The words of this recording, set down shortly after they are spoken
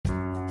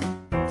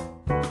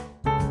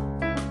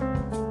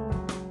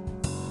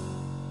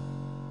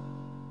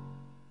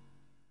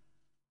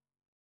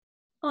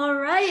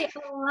right,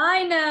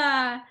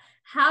 Alina.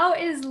 How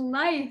is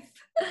life?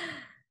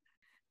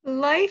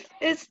 Life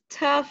is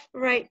tough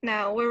right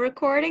now. We're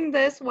recording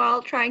this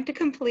while trying to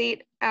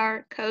complete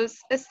our coast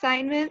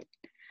assignment.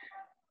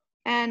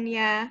 And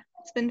yeah,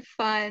 it's been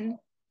fun.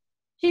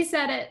 She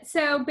said it.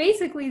 So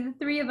basically, the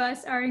three of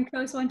us are in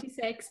COAS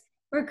 126.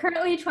 We're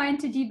currently trying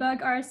to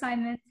debug our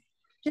assignments,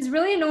 which is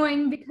really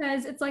annoying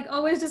because it's like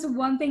always just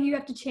one thing you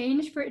have to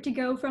change for it to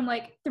go from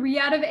like 3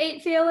 out of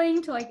 8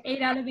 failing to like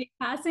 8 out of 8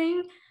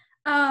 passing.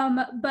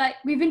 But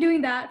we've been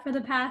doing that for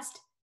the past,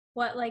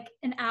 what, like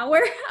an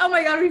hour? Oh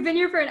my God, we've been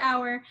here for an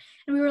hour.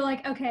 And we were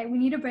like, okay, we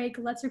need a break.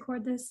 Let's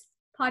record this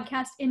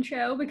podcast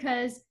intro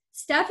because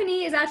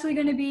Stephanie is actually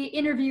going to be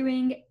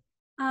interviewing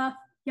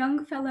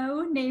young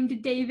fellow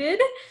named David,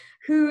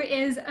 who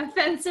is a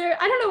fencer.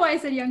 I don't know why I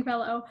said young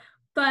fellow,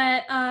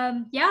 but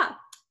yeah,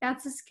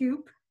 that's a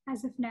scoop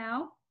as of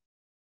now.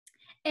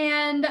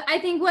 And I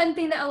think one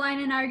thing that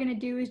Alina and I are going to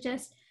do is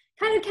just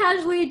kind of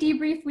casually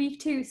debrief week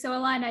 2. So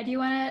Alina, do you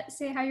want to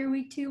say how your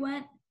week 2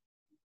 went?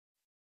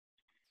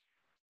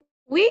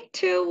 Week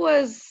 2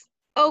 was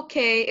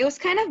okay. It was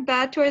kind of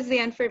bad towards the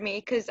end for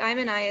me because I'm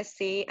an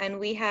ISC and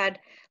we had,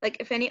 like,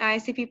 if any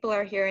ISC people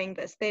are hearing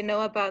this, they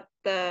know about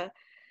the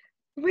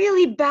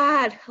really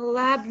bad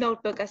lab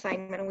notebook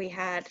assignment we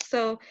had.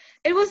 So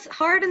it was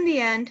hard in the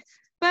end,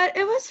 but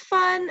it was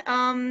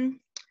fun.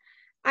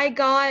 I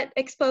got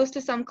exposed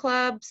to some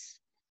clubs,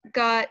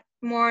 got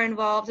more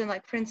involved in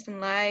like Princeton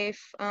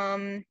life.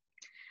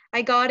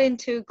 I got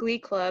into Glee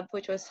Club,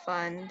 which was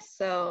fun.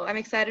 So I'm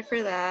excited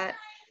for that.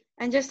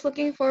 And just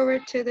looking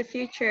forward to the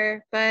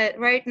future. But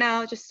right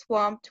now, just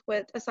swamped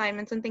with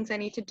assignments and things I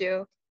need to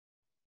do.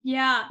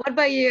 Yeah. What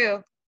about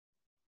you?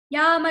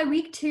 Yeah, my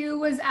week 2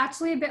 was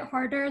actually a bit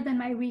harder than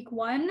my week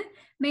 1,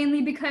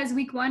 mainly because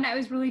week 1 I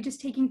was really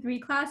just taking 3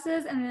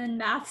 classes and then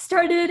math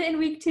started in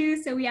week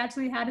 2, so we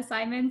actually had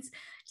assignments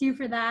due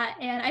for that.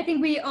 And I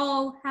think we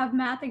all have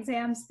math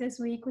exams this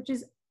week, which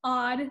is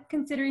odd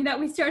considering that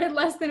we started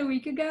less than a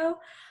week ago.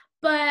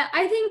 But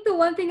I think the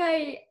one thing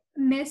I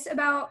miss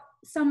about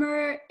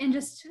summer and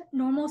just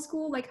normal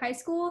school, like high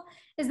school,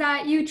 is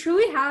that you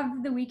truly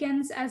have the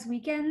weekends as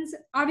weekends.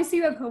 Obviously,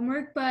 you have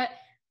homework, but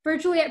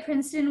virtually at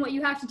Princeton, what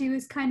you have to do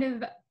is kind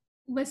of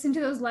listen to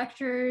those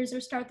lectures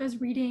or start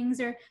those readings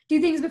or do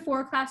things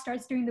before class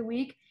starts during the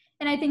week.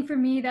 And I think for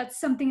me, that's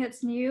something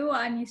that's new.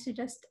 I'm used to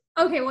just,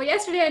 okay, well,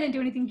 yesterday I didn't do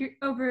anything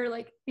over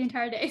like the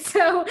entire day.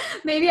 So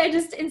maybe I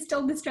just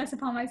instilled the stress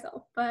upon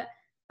myself. But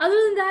other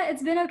than that,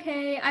 it's been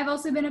okay. I've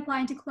also been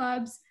applying to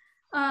clubs.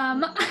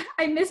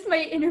 I missed my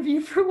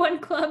interview for one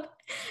club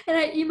and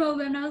I emailed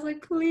them and I was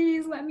like,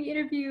 please let me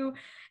interview.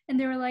 And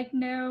they were like,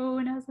 no.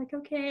 And I was like,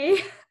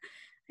 okay.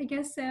 I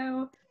guess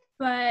so.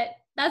 But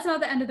that's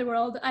not the end of the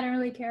world. I don't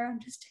really care. I'm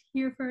just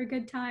here for a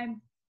good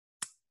time.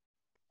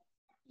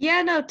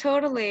 Yeah, no,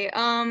 totally.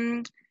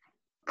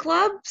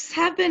 Clubs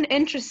have been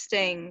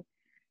interesting.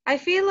 I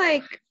feel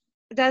like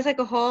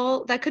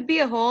that could be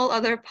a whole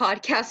other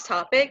podcast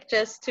topic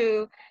just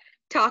to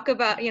talk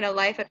about,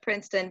 life at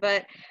Princeton.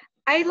 But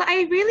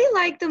I really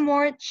like the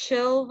more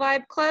chill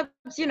vibe clubs,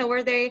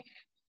 where they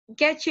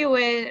get you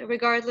in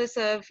regardless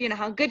of,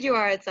 how good you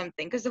are at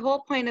something. Because the whole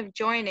point of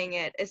joining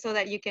it is so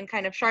that you can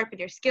kind of sharpen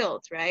your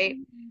skills, right?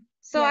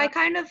 So Yeah. I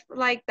kind of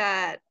like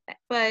that.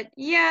 But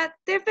yeah,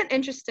 they've been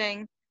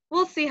interesting.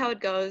 We'll see how it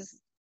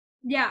goes.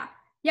 Yeah.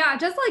 Yeah.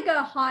 Just like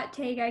a hot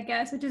take, I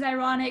guess, which is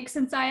ironic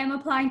since I am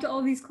applying to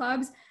all these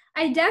clubs.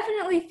 I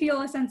definitely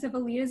feel a sense of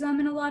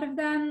elitism in a lot of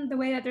them. The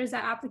way that there's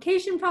that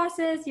application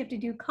process, you have to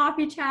do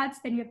coffee chats,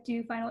 then you have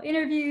to do final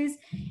interviews.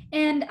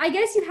 And I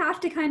guess you have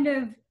to kind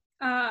of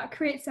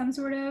create some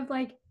sort of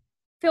like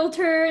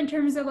filter in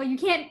terms of like you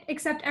can't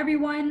accept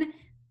everyone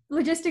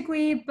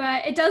logistically,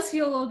 but it does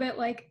feel a little bit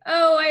like,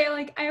 oh,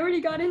 I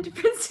already got into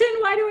Princeton.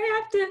 Why do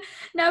I have to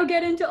now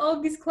get into all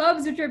of these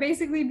clubs, which are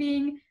basically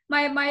being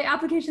my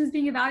application is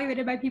being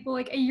evaluated by people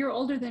like a year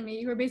older than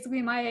me, who are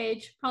basically my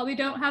age, probably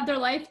don't have their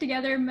life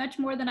together much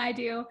more than I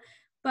do.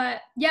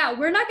 But yeah,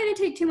 we're not going to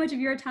take too much of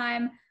your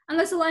time.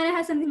 Unless Alina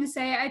has something to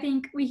say, I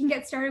think we can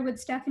get started with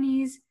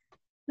Stephanie's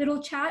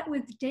little chat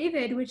with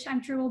David, which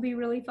I'm sure will be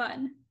really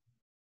fun.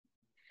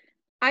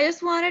 I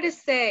just wanted to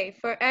say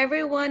for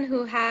everyone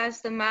who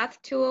has the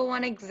Math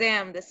 201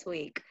 exam this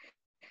week,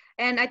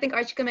 and I think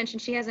Archika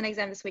mentioned she has an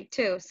exam this week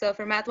too. So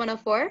for Math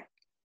 104,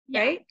 Yeah.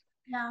 right?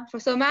 Yeah.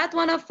 So Math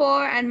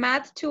 104 and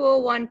Math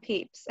 201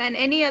 peeps, and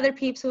any other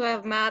peeps who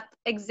have math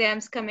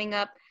exams coming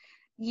up,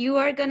 you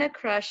are gonna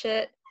crush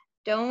it.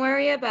 Don't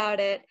worry about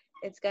it.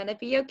 It's gonna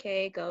be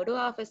okay. Go to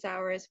office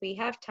hours. We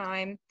have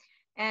time.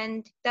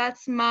 And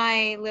that's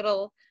my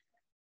little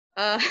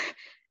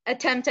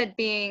attempt at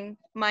being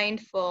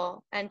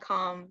mindful and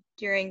calm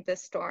during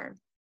this storm.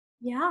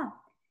 Yeah.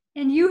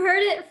 And you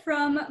heard it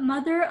from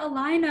Mother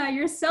Alina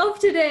yourself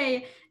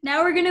today.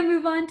 Now we're going to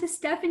move on to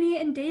Stephanie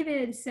and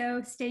David,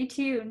 so stay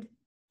tuned.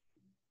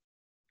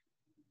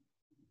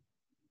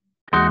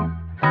 Hi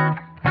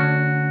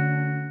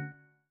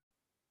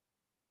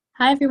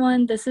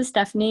everyone, this is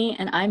Stephanie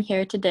and I'm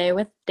here today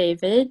with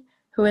David,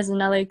 who is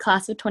another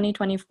class of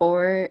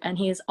 2024, and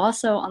he is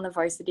also on the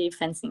varsity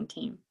fencing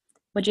team.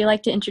 Would you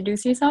like to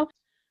introduce yourself?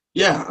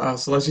 Yeah,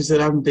 so like you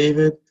said, I'm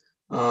David.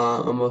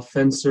 I'm a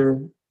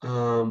fencer.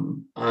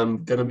 I'm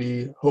going to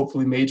be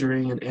hopefully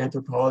majoring in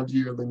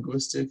anthropology or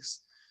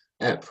linguistics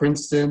at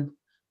Princeton.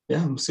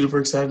 Yeah, I'm super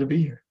excited to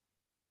be here.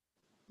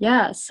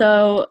 Yeah,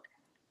 so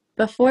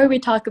before we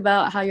talk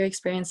about how your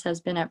experience has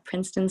been at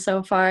Princeton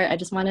so far, I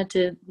just wanted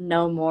to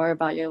know more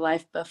about your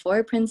life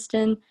before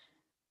Princeton.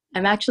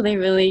 I'm actually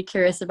really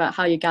curious about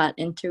how you got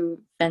into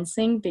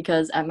fencing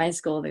because at my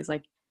school there's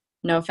like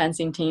no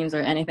fencing teams or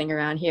anything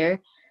around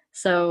here.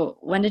 So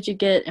when did you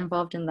get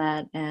involved in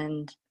that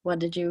and what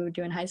did you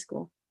do in high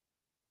school?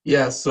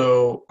 Yeah,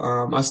 so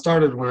I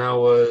started when I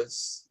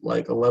was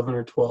like 11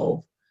 or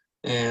 12,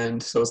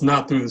 and so it's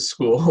not through the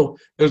school.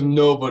 There's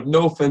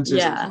no fencers in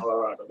Yeah.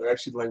 Colorado. They're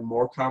actually like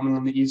more common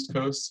on the East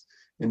Coast,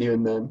 and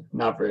even then,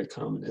 not very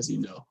common, as you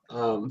know.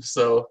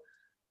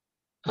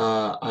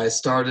 I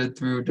started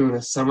through doing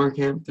a summer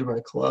camp through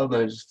my club,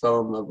 and I just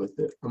fell in love with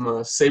it. I'm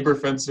a saber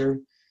fencer,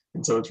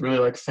 and so it's really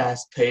like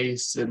fast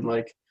paced and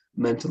like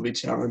mentally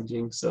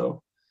challenging.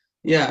 So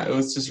yeah, it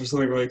was just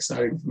something really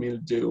exciting for me to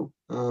do.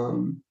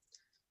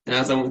 And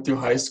as I went through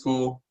high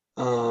school,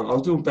 I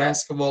was doing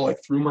basketball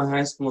like through my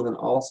high school, and then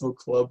also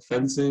club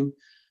fencing.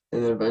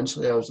 And then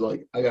eventually, I was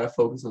like, I gotta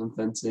focus on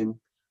fencing.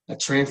 I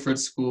transferred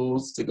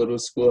schools to go to a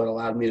school that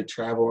allowed me to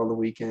travel on the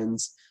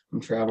weekends. I'm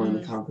traveling to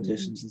Mm-hmm.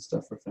 competitions and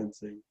stuff for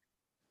fencing.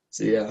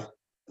 So yeah,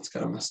 that's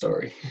kind of my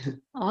story.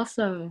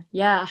 Awesome.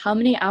 Yeah. How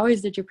many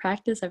hours did you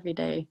practice every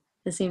day?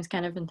 This seems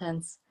kind of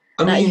intense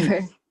I that you mean,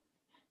 were,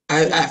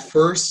 yeah. at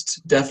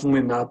first,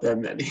 definitely not that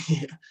many.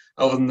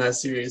 I wasn't that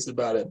serious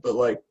about it, but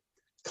like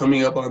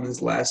coming up on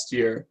this last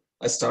year,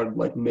 I started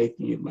like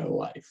making it my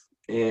life.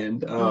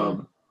 And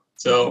Mm.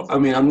 so, I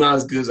mean, I'm not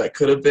as good as I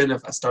could have been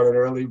if I started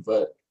early,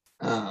 but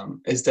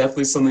it's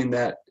definitely something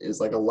that is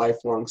like a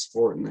lifelong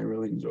sport, and I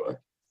really enjoy.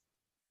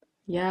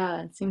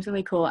 Yeah, it seems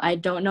really cool. I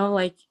don't know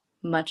like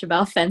much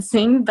about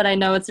fencing, but I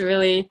know it's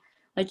really,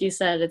 like you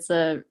said, it's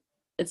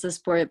a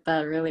sport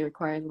that really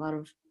requires a lot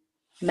of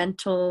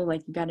mental,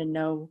 like you got to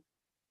know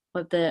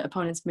what the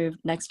opponent's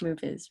next move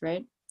is,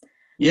 right?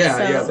 Yeah,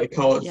 So, they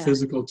call it yeah.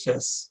 physical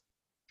chess.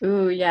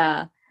 Ooh,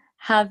 yeah.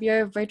 Have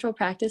your virtual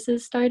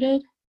practices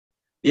started?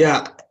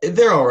 Yeah,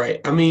 they're all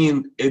right. I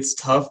mean, it's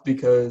tough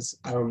because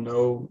I don't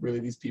know really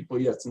these people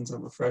yet since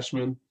I'm a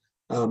freshman.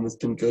 It's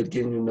been good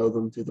getting to know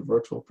them through the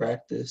virtual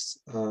practice.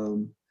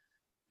 And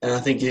I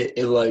think it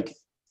like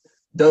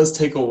does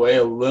take away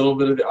a little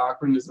bit of the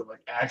awkwardness of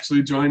like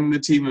actually joining the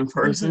team in Mm-hmm.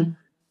 person,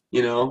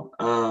 you know.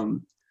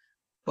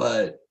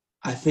 But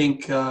I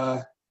think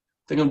I'm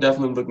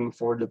definitely looking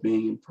forward to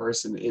being in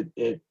person.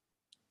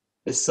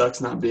 It sucks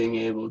not being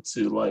able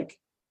to like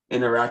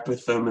interact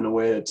with them in a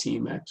way a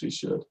team actually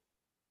should.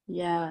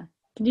 Yeah.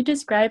 Can you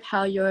describe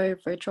how your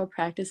virtual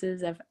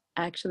practices have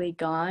actually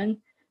gone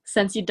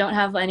since you don't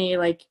have any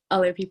like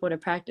other people to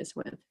practice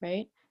with,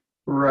 right?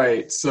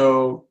 Right.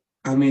 So,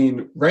 I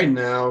mean, right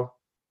now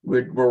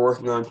we're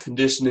working on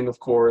conditioning, of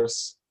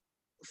course,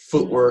 Mm,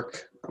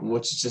 footwork,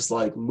 which is just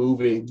like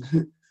moving.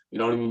 We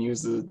don't even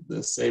use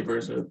the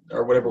sabers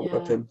or whatever yeah.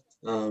 weapon.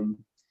 Um,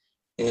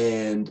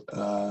 and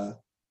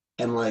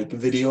like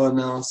video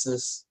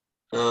analysis.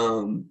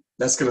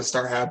 That's gonna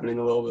start happening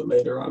a little bit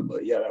later on,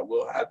 but yeah, that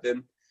will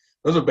happen.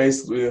 Those are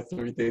basically the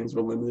three things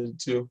we're limited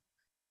to.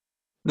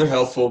 They're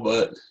helpful,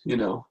 but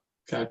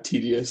kind of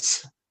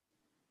tedious.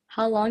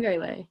 How long are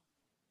they?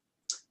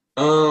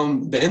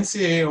 The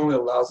NCAA only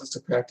allows us to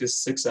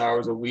practice 6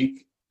 hours a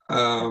week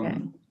Okay.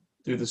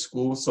 through the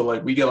school. So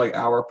like we get like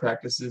hour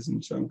practices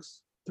in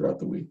chunks throughout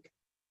the week.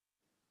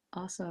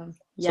 Awesome. So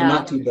Yeah.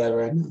 not too bad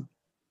right now.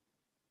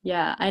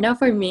 Yeah. I know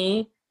for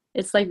me,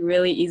 it's like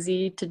really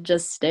easy to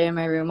just stay in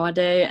my room all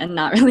day and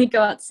not really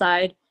go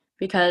outside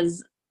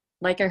because,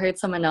 like I heard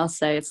someone else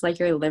say, it's like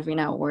you're living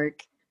at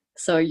work.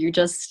 So you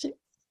just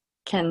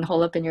can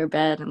hole up in your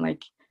bed and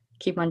like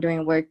keep on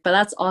doing work. But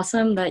that's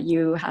awesome that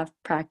you have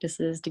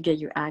practices to get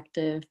you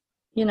active,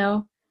 you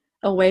know,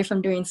 away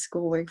from doing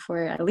schoolwork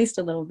for at least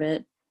a little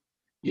bit.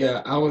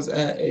 Yeah, I was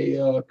at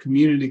a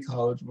community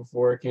college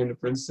before I came to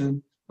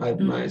Princeton, my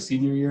Mm,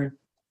 senior year.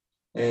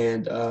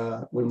 And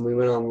when we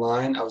went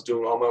online, I was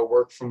doing all my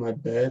work from my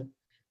bed.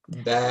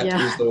 That is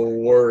yeah. the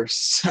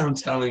worst. I'm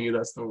telling you,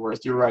 that's the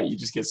worst. You're right. You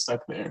just get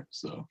stuck there.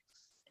 So,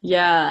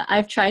 Yeah.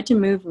 I've tried to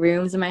move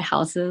rooms in my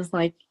houses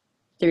like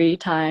 3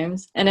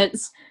 times, and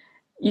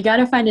you got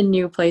to find a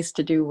new place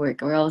to do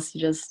work, or else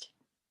you just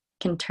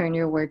can turn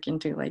your work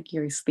into like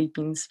your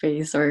sleeping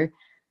space or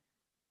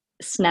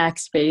snack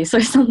space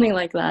or something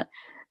like that.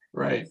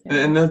 right.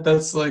 Yeah. And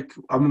that's like,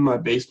 I'm in my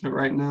basement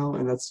right now,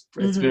 and it's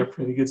been Hmm. a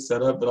pretty good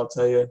setup. But I'll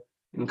tell you,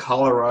 in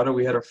Colorado,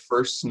 we had our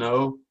first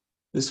snow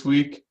this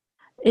week.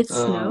 It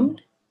Um,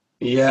 snowed?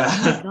 Oh my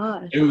yeah,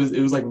 gosh. it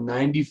was like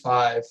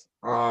 95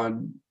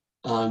 on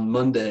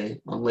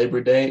Monday on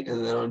Labor Day,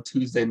 and then on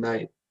Tuesday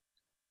night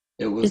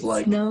it was It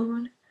like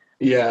snowed?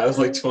 yeah, it was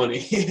like What?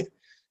 20.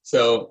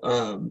 So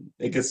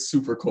it gets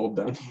super cold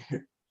down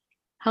here.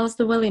 How's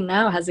the weather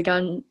now? Has it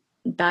gotten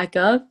back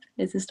up?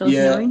 Is it still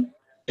Yeah, snowing?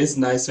 it's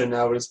nicer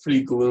now, but it's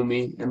pretty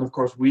gloomy. And of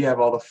course, we have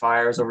all the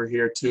fires over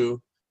here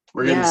too.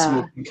 We're getting Yeah.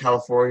 smoke in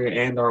California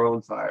and our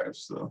own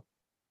fires. So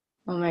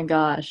Oh my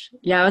gosh.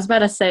 Yeah, I was about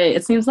to say,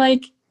 it seems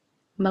like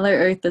Mother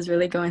Earth is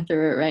really going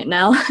through it right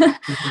now.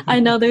 I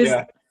know there's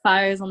yeah,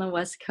 fires on the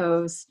West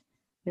Coast.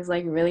 There's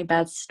like really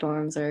bad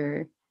storms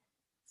or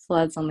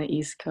floods on the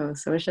East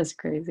Coast. So it's just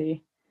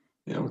crazy.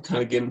 yeah, we're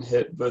kind of getting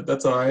hit, but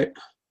that's all right.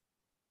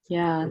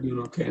 Yeah. We're doing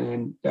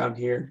okay down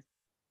here.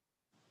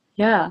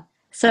 Yeah.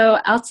 So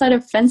outside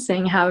of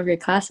fencing, how have your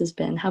classes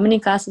been? How many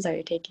classes are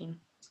you taking?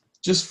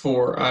 Just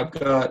four. I've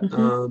got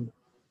Mm-hmm.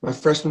 my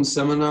freshman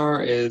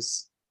seminar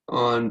is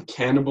on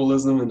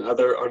cannibalism and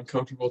other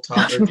uncomfortable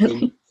topics in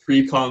Really?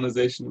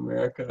 pre-colonization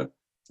America,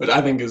 which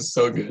I think is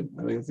so good.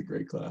 I think it's a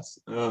great class.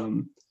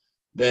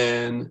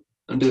 Then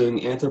I'm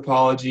doing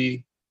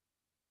anthropology,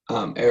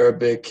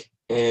 Arabic,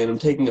 and I'm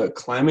taking a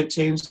climate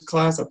change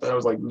class. I thought I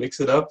was like mix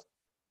it up.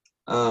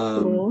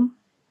 Um, Cool.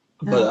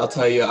 but Yeah. I'll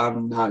tell you,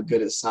 I'm not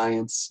good at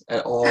science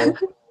at all.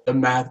 The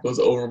math goes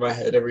over my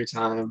head every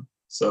time.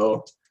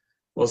 So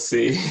we'll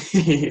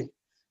see.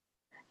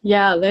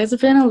 Yeah, there's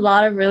been a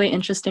lot of really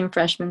interesting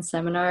freshman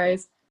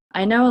seminars.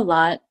 I know a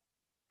lot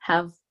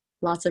have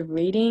lots of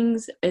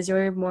readings. Is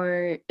yours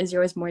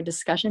more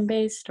discussion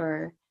based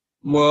or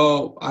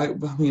Well, I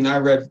mean, I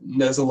read,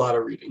 there's a lot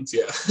of readings,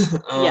 yeah.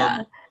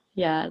 yeah.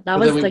 Yeah, that But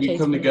then was we, the we case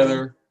come for me.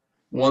 together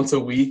once a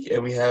week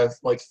and we have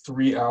like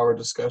 3 hour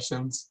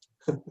discussions,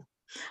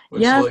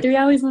 which Yeah, like, 3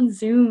 hours on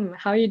Zoom.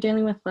 How are you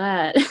dealing with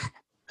that?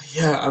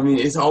 yeah, I mean,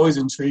 it's always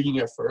intriguing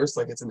at first,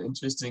 like it's an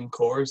interesting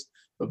course,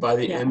 but by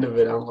the Yeah. end of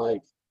it, I'm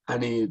like, I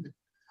need,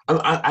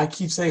 I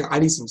keep saying I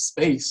need some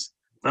space,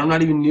 but I'm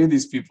not even near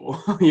these people,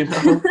 you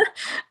know?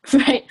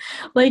 Right.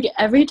 Like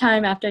every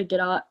time after I get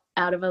out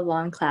of a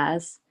long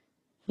class,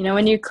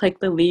 when you click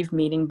the leave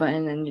meeting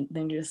button and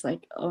then you're just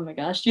like, oh my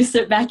gosh, you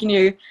sit back in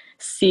your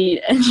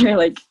seat and you're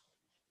like,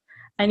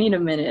 I need a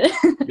minute.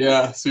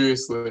 Yeah,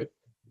 seriously.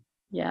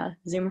 Yeah,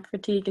 Zoom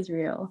fatigue is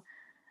real.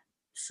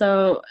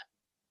 So,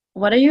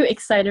 what are you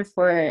excited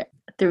for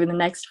through the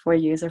next 4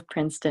 years of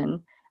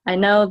Princeton? I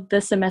know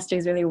this semester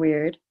is really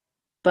weird,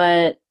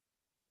 but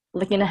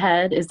looking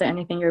ahead, is there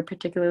anything you're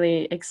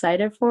particularly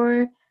excited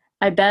for?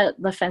 I bet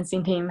the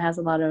fencing team has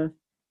a lot of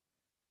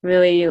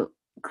really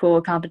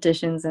cool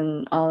competitions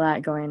and all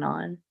that going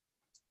on.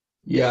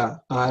 Yeah,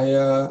 I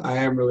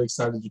am really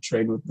excited to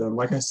train with them.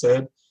 Like I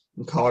said,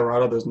 in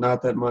Colorado, there's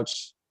not that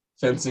much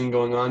fencing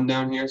going on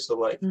down here, so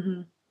like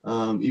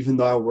Hmm. even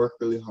though I work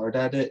really hard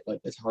at it,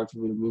 like it's hard for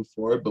me to move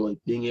forward, but like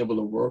being able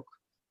to work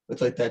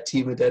with like that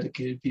team of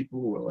dedicated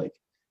people who are like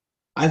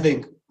I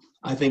think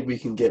I think we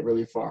can get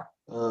really far,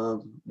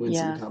 win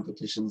some Yeah.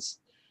 competitions.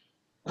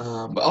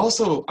 But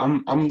also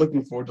I'm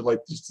looking forward to like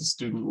just the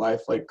student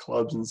life, like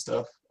clubs and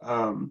stuff.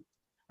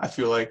 I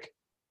feel like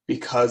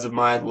because of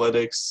my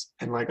athletics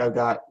and like I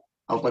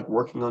was like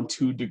working on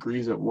 2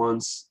 degrees at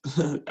once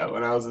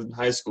when I was in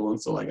high school,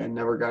 and so like I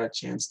never got a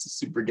chance to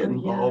super get Oh, yeah.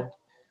 involved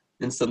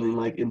in something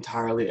like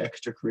entirely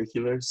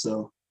extracurricular.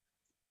 So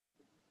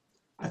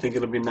I think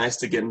it'll be nice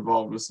to get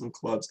involved with some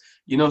clubs.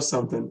 You know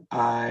something?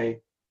 I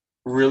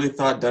really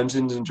thought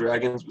Dungeons and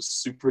Dragons was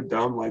super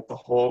dumb, like the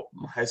whole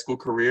high school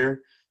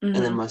career. And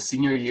then Hmm. my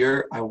senior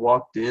year, I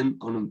walked in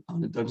on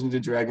a Dungeons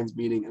and Dragons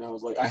meeting, and I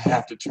was like, I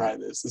have to try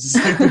this. This is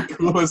like the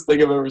coolest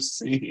thing I've ever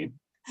seen.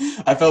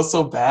 I felt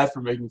so bad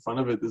for making fun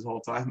of it this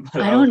whole time,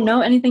 but I I was don't like,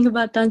 know anything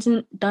about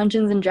Dungeons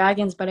and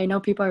Dragons, but I know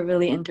people are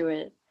really into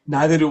it.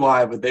 neither do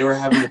I. But they were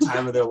having the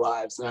time of their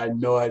lives, and I had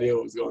no idea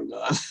what was going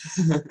on.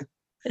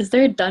 Is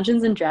there a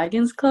Dungeons and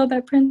Dragons club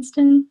at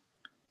Princeton?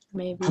 I'm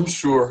Maybe.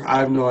 sure. I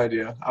have no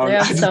idea. There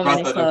are I just so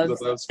brought many that up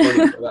because I clubs. thought it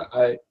was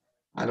funny, but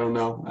I don't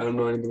know. I don't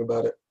know anything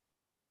about it.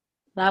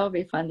 That would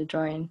be fun to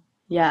join.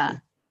 Yeah.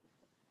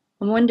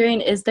 I'm wondering,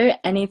 is there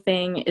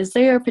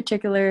a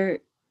particular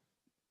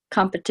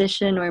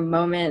competition or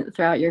moment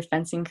throughout your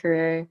fencing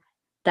career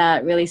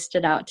that really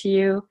stood out to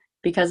you?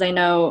 Because I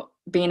know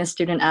being a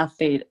student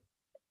athlete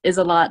is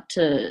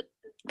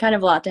kind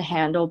of a lot to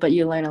handle, but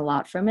you learn a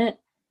lot from it.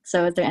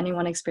 So is there any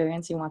one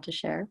experience you want to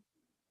share?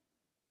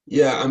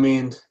 Yeah, I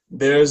mean,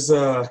 there's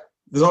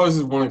always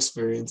this one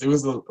experience. It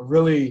was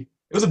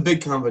a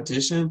big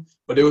competition,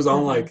 but it was on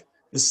Hmm. like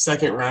the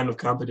second round of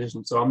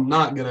competition. So I'm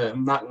not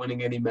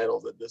winning any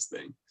medals at this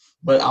thing.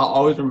 But I'll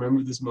always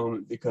remember this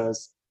moment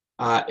because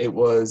it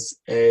was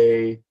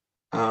I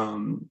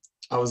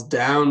was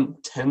down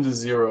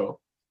 10-0,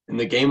 and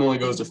the game only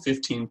goes to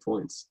 15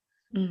 points.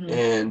 Hmm.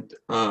 And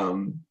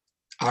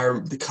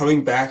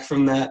coming back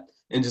from that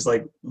and just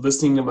like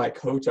listening to my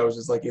coach, I was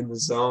just like in the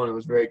zone. It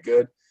was very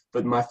good.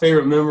 But my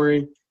favorite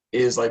memory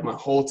is like my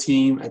whole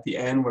team at the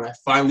end when I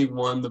finally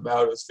won the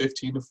bout. It was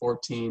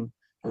 15-14,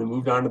 and I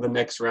moved on to the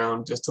next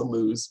round just to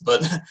lose.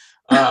 But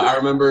I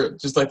remember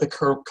just like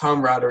the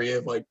camaraderie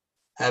of like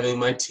having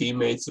my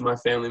teammates and my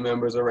family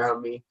members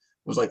around me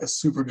was like a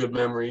super good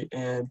memory.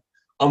 And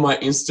on my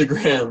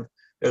Instagram,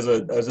 there's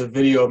a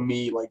video of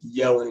me like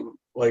yelling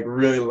like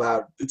really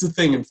loud. It's a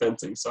thing in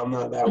fencing, so I'm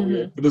not that Hmm.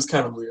 weird, but it was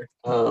kind of weird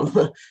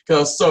because I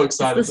was so It's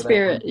the excited that I won.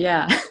 spirit,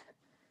 yeah.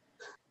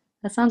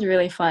 That sounds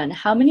really fun.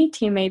 How many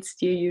teammates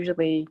do you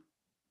usually,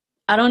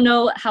 I don't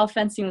know how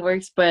fencing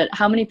works, but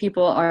how many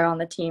people are on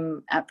the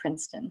team at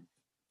Princeton?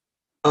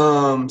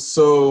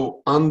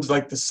 So on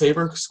like the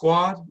saber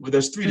squad, well,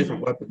 there's three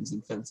different Mhm. weapons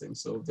in fencing.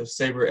 So there's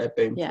saber,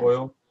 epee, and Yeah.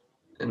 foil.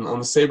 And on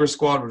the saber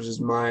squad, which is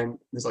mine,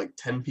 there's like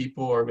 10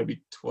 people or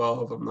maybe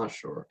 12. I'm not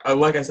sure.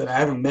 Like I said, I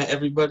haven't met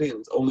everybody, and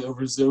it's only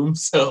over Zoom,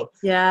 so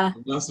Yeah.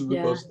 I'm not super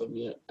Yeah. close to them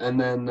yet. And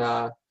then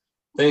I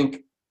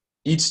think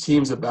each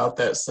team's about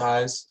that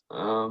size.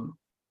 And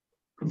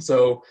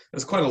so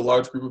it's quite a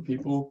large group of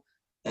people.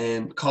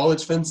 And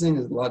college fencing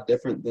is a lot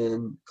different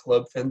than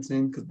club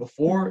fencing because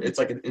before Mhm. it's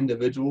like an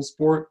individual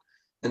sport,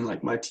 and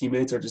like my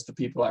teammates are just the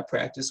people I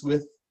practice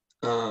with.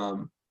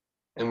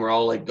 And we're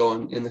all like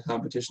going in the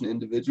competition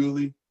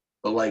individually.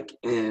 But like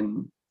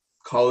in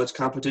college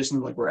competition,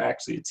 like we're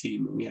actually a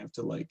team and we have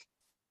to like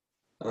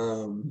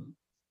um,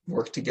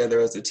 work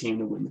together as a team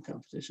to win the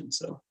competition.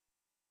 So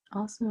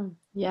Awesome.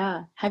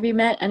 Yeah. Have you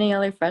met any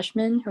other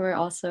freshmen who are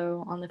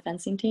also on the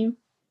fencing team?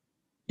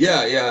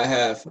 yeah, I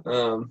have.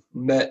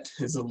 Met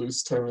is a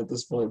loose term at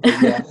this point, but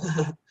yeah.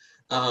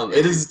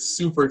 It is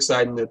super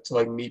exciting to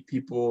like meet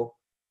people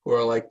who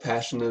are like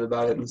passionate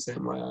about it in the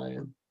same way I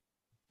am.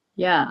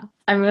 Yeah.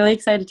 I'm really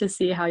excited to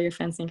see how your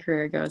fencing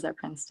career goes at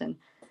Princeton.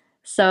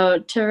 So,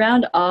 to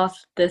round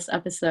off this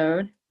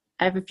episode,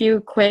 I have a few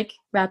quick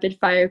rapid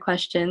fire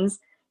questions.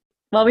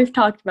 Well, we've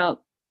talked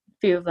about a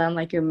few of them,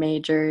 like your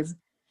majors,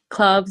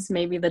 clubs,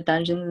 maybe the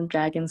Dungeons and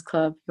Dragons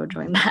club, you'll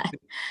join that.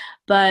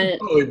 But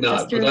Probably just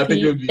not, to but I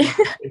think it repeat,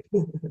 would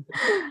be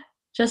interesting.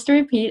 just to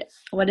repeat,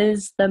 what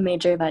is the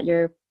major that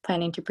you're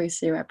planning to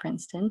pursue at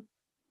Princeton?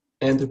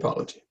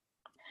 Anthropology.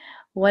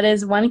 What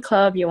is one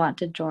club you want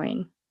to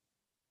join?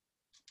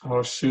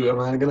 Oh shoot, am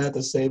I gonna have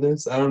to say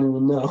this? I don't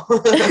even know.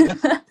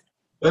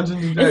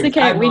 Dungeons and It's Dragons. I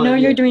okay. have We no know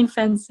you're idea. doing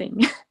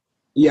fencing.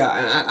 Yeah,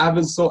 and I've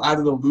been so out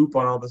of the loop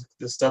on all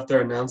the stuff they're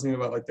announcing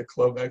about like the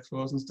club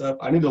expos and stuff.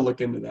 I need to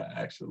look into that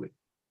actually.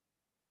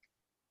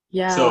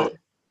 Yeah. So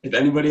if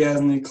anybody has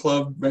any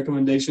club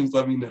recommendations,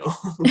 let me know.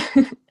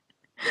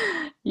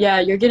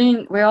 Yeah,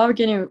 we're all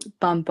getting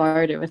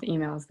bombarded with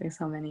emails. There's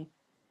so many.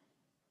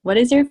 What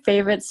is your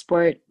favorite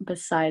sport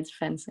besides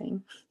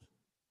fencing?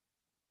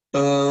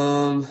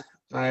 Um,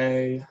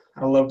 I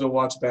love to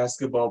watch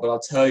basketball, but I'll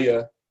tell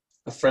you,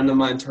 a friend of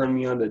mine turned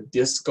me on to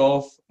disc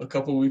golf a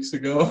couple weeks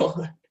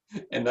ago,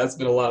 and that's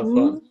been a lot of fun.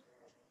 Ooh,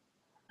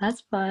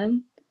 that's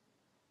fun.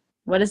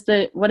 What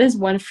is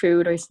one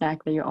food or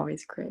snack that you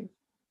always crave?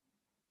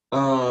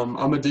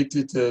 I'm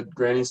addicted to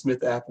Granny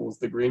Smith apples,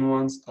 the green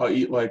ones. I'll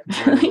eat like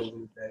 9 of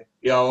them a day.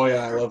 Yeah, oh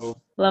yeah, I love them.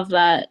 Love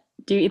that.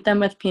 Do you eat them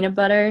with peanut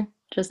butter?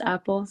 Just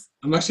apples?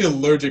 I'm actually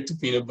allergic to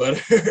peanut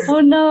butter. Oh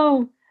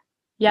no.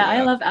 Yeah, I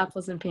Yeah, love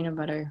apples and peanut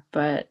butter,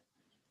 but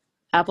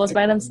apples I by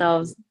can't do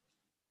themselves, it.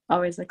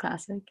 always a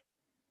classic.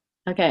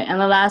 Okay,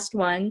 and the last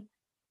one,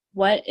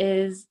 what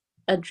is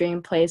a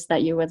dream place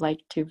that you would like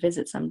to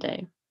visit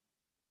someday?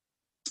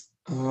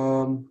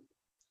 Um,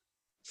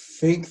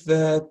 think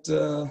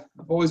that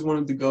I've always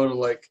wanted to go to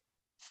like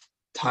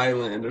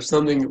Thailand or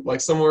something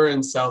like somewhere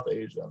in South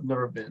Asia. I've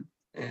never been,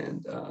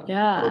 and I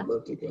Yeah, would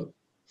love to go.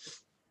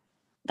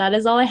 that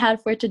is all I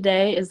had for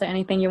today. Is there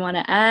anything you want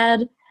to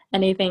add?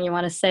 Anything you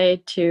want to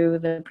say to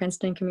the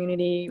Princeton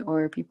community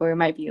or people who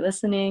might be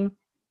listening?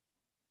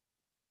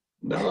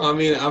 No, I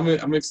mean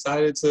I'm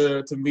excited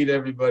to meet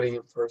everybody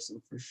in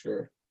person for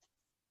sure.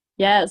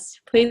 Yes,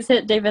 please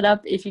hit David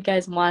up if you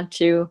guys want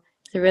to.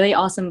 He's a really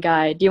awesome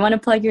guy. Do you want to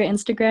plug your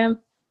Instagram?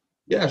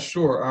 Yeah,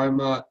 sure. I'm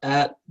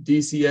at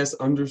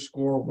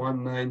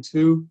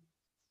DCS_192.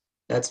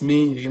 That's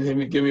me. You can hit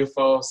me, give me a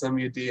follow, send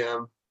me a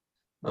DM.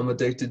 I'm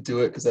addicted to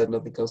it because I have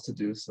nothing else to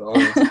do. So I'll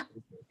answer.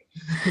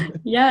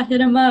 Yeah,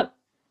 hit him up.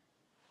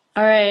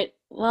 All right.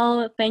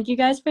 Well, thank you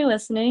guys for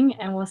listening,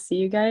 and we'll see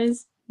you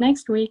guys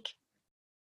next week.